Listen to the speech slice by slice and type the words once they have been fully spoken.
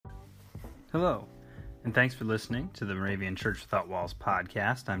Hello, and thanks for listening to the Moravian Church Without Walls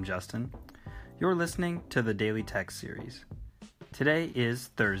podcast. I'm Justin. You're listening to the Daily Text series. Today is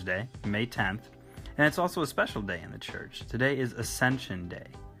Thursday, May 10th, and it's also a special day in the church. Today is Ascension Day.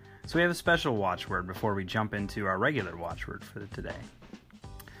 So we have a special watchword before we jump into our regular watchword for today.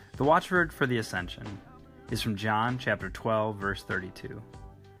 The watchword for the Ascension is from John chapter 12, verse 32.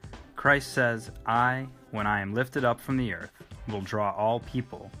 Christ says, I, when I am lifted up from the earth, will draw all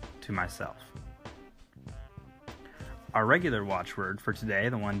people to myself. Our regular watchword for today,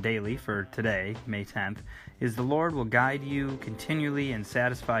 the one daily for today, May 10th, is the Lord will guide you continually and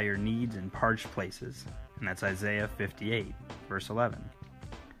satisfy your needs in parched places. And that's Isaiah 58, verse 11.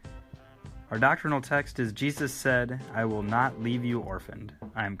 Our doctrinal text is Jesus said, I will not leave you orphaned.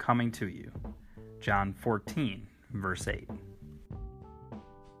 I am coming to you. John 14, verse 8.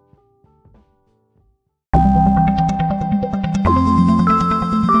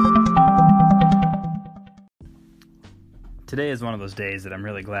 Today is one of those days that I'm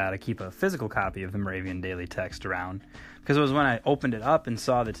really glad I keep a physical copy of the Moravian Daily Text around, because it was when I opened it up and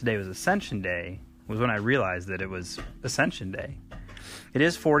saw that today was Ascension Day, was when I realized that it was Ascension Day. It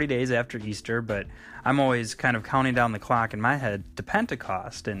is 40 days after Easter, but I'm always kind of counting down the clock in my head to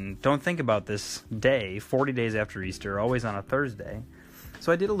Pentecost, and don't think about this day, 40 days after Easter, always on a Thursday.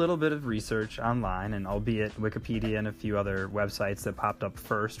 So I did a little bit of research online, and albeit Wikipedia and a few other websites that popped up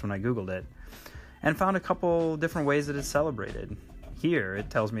first when I Googled it, and found a couple different ways that it's celebrated. Here, it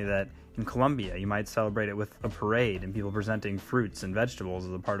tells me that in Colombia, you might celebrate it with a parade and people presenting fruits and vegetables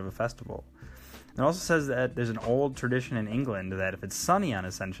as a part of a festival. It also says that there's an old tradition in England that if it's sunny on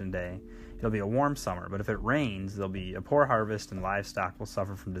Ascension Day, it'll be a warm summer, but if it rains, there'll be a poor harvest and livestock will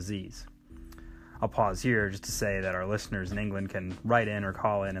suffer from disease. I'll pause here just to say that our listeners in England can write in or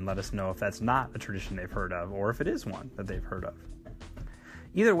call in and let us know if that's not a tradition they've heard of, or if it is one that they've heard of.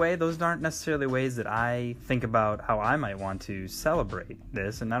 Either way, those aren't necessarily ways that I think about how I might want to celebrate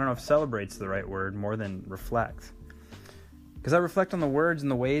this, and I don't know if celebrate's the right word, more than reflect. Because I reflect on the words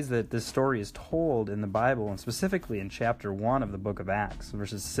and the ways that this story is told in the Bible, and specifically in chapter 1 of the book of Acts,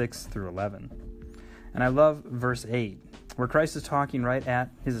 verses 6 through 11. And I love verse 8, where Christ is talking right at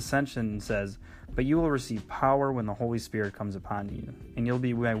his ascension and says, But you will receive power when the Holy Spirit comes upon you, and you'll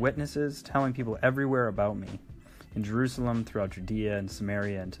be my witnesses, telling people everywhere about me, in Jerusalem, throughout Judea and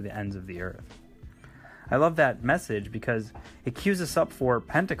Samaria, and to the ends of the earth. I love that message because it cues us up for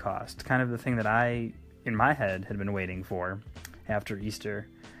Pentecost, kind of the thing that I, in my head, had been waiting for after Easter.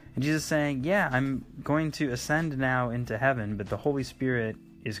 And Jesus saying, yeah, I'm going to ascend now into heaven, but the Holy Spirit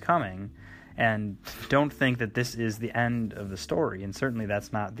is coming, and don't think that this is the end of the story. And certainly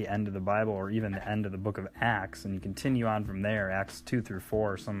that's not the end of the Bible or even the end of the book of Acts. And you continue on from there. Acts 2 through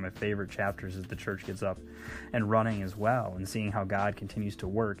 4 are some of my favorite chapters as the church gets up and running as well, and seeing how God continues to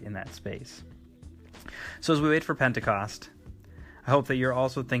work in that space. So as we wait for Pentecost, I hope that you're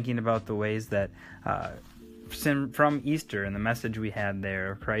also thinking about the ways that from Easter and the message we had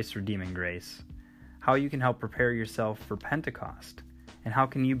there of Christ's redeeming grace, how you can help prepare yourself for Pentecost. And how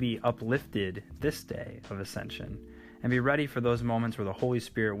can you be uplifted this day of Ascension and be ready for those moments where the Holy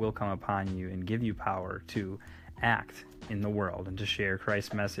Spirit will come upon you and give you power to act in the world and to share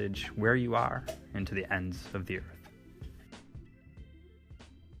Christ's message where you are and to the ends of the earth.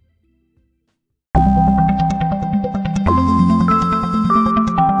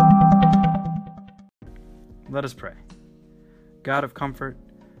 Let us pray. God of comfort,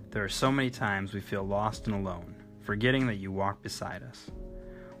 there are so many times we feel lost and alone, forgetting that you walk beside us.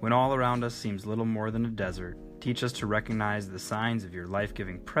 When all around us seems little more than a desert, teach us to recognize the signs of your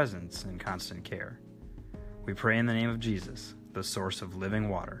life-giving presence and constant care. We pray in the name of Jesus, the source of living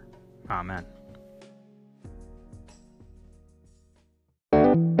water. Amen.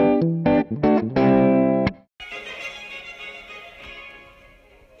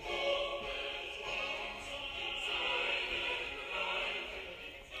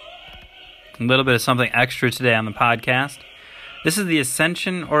 A little bit of something extra today on the podcast. This is the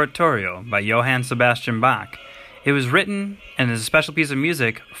Ascension Oratorio by Johann Sebastian Bach. It was written and is a special piece of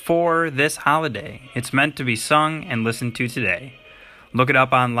music for this holiday. It's meant to be sung and listened to today. Look it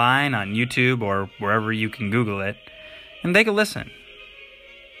up online on YouTube or wherever you can Google it, and take a listen.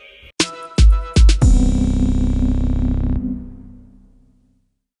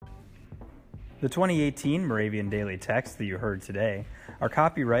 The 2018 Moravian Daily Text that you heard today are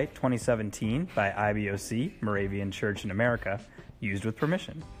copyright 2017 by IBOC, Moravian Church in America, used with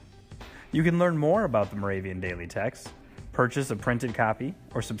permission. You can learn more about the Moravian Daily Text, purchase a printed copy,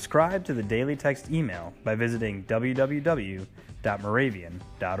 or subscribe to the Daily Text email by visiting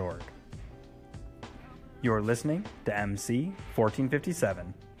www.moravian.org. You're listening to MC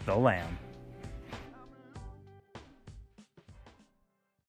 1457, The Lamb.